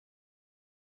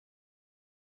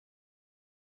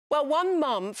Well, one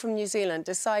mum from New Zealand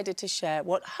decided to share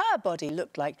what her body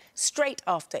looked like straight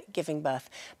after giving birth,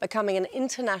 becoming an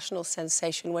international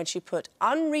sensation when she put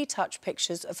unretouched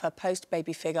pictures of her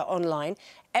post-baby figure online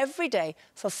every day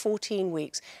for 14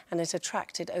 weeks, and it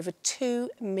attracted over 2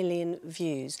 million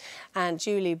views. And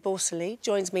Julie Bhosale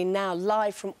joins me now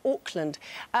live from Auckland.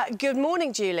 Good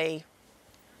morning, Julie.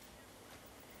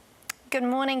 Good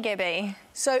morning, Gabby.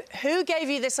 So who gave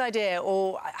you this idea,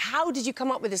 or how did you come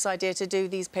up with this idea to do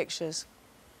these pictures?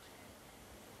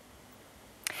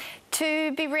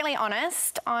 To be really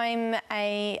honest, I'm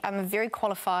a very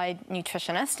qualified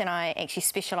nutritionist, and I actually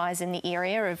specialise in the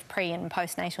area of pre- and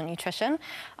postnatal nutrition.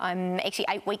 I'm actually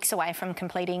 8 weeks away from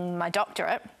completing my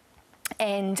doctorate.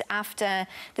 And after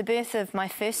the birth of my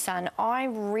first son, I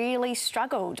really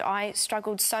struggled. I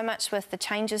struggled so much with the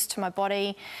changes to my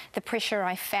body, the pressure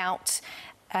I felt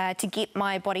to get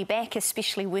my body back,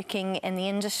 especially working in the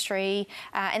industry.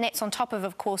 And that's on top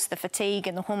of course, the fatigue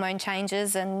and the hormone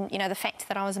changes and, you know, the fact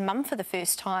that I was a mum for the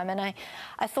first time. And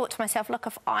I thought to myself, look,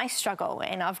 if I struggle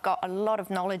and I've got a lot of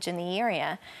knowledge in the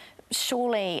area,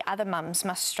 surely other mums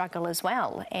must struggle as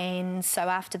well. And so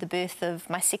after the birth of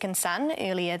my second son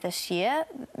earlier this year,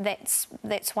 that's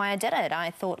why I did it.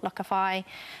 I thought, look, if I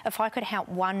could help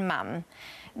one mum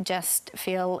just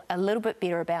feel a little bit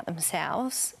better about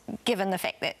themselves, given the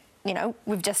fact that, you know,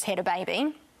 we've just had a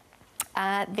baby,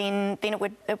 then it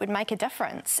would make a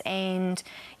difference. And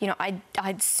you know,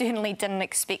 I certainly didn't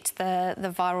expect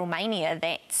the viral mania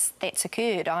that's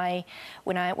occurred.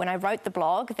 When I wrote the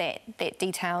blog that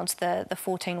detailed the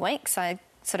 14 weeks, I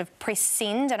sort of pressed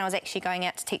send, and I was actually going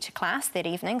out to teach a class that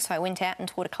evening, so I went out and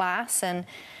taught a class, and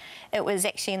it was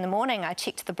actually in the morning I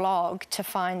checked the blog to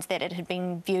find that it had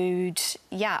been viewed,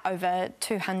 over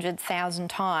 200,000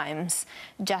 times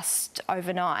just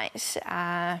overnight.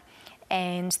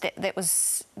 And that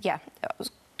was, it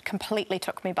completely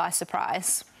took me by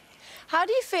surprise. How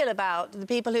do you feel about the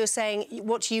people who are saying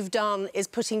what you've done is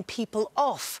putting people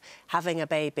off having a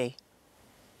baby?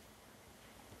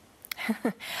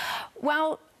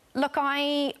 Well, look,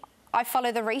 I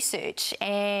follow the research,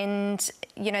 and,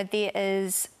 you know, there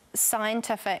is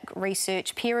scientific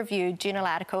research, peer-reviewed journal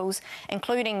articles,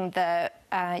 including the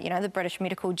British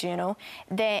Medical Journal,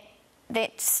 that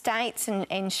states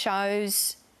and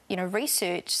shows, you know,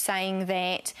 research saying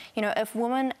that, you know, if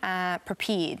women are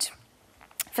prepared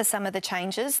for some of the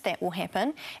changes that will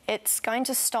happen, it's going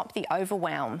to stop the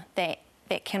overwhelm that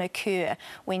can occur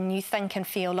when you think and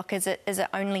feel, look, is it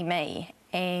only me?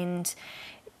 And,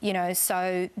 you know,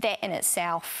 so that in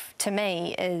itself, to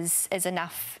me, is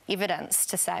enough evidence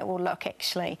to say, well, look,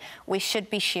 actually, we should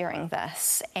be sharing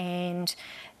this, and,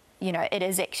 you know, it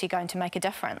is actually going to make a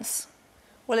difference.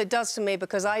 Well, it does to me,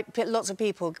 because lots of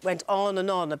people went on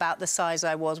and on about the size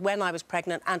I was when I was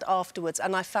pregnant and afterwards,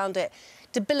 and I found it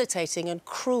debilitating and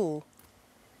cruel.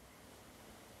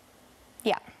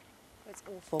 Yeah. It's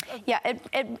awful. Yeah,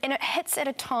 and it hits at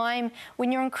a time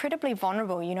when you're incredibly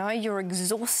vulnerable, you know, you're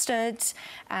exhausted,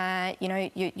 you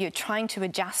know, you're trying to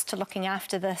adjust to looking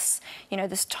after this, you know,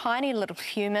 this tiny little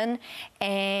human,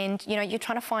 and, you know, you're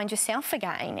trying to find yourself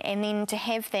again, and then to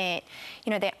have that,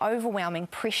 you know, that overwhelming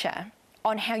pressure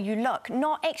on how you look,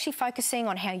 not actually focusing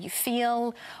on how you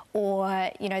feel or,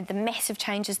 you know, the massive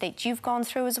changes that you've gone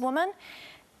through as a woman.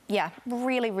 Yeah,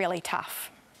 really, really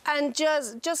tough. And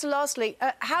just lastly,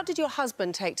 how did your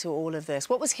husband take to all of this?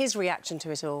 What was his reaction to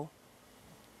it all?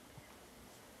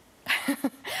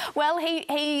 Well,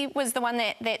 he was the one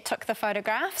that took the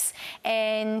photographs,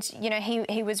 and, you know,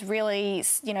 he was really,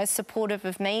 you know, supportive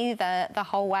of me the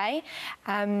whole way.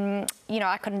 You know,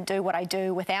 I couldn't do what I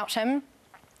do without him.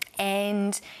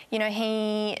 And, you know,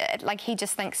 he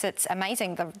just thinks it's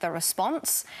amazing, the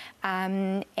response.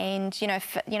 And, you know,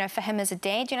 for him as a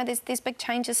dad, you know, there's big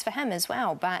changes for him as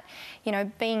well. But, you know,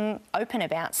 being open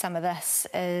about some of this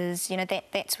is, you know,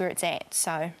 that's where it's at.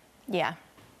 So, yeah.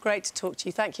 Great to talk to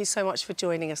you. Thank you so much for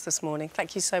joining us this morning.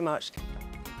 Thank you so much.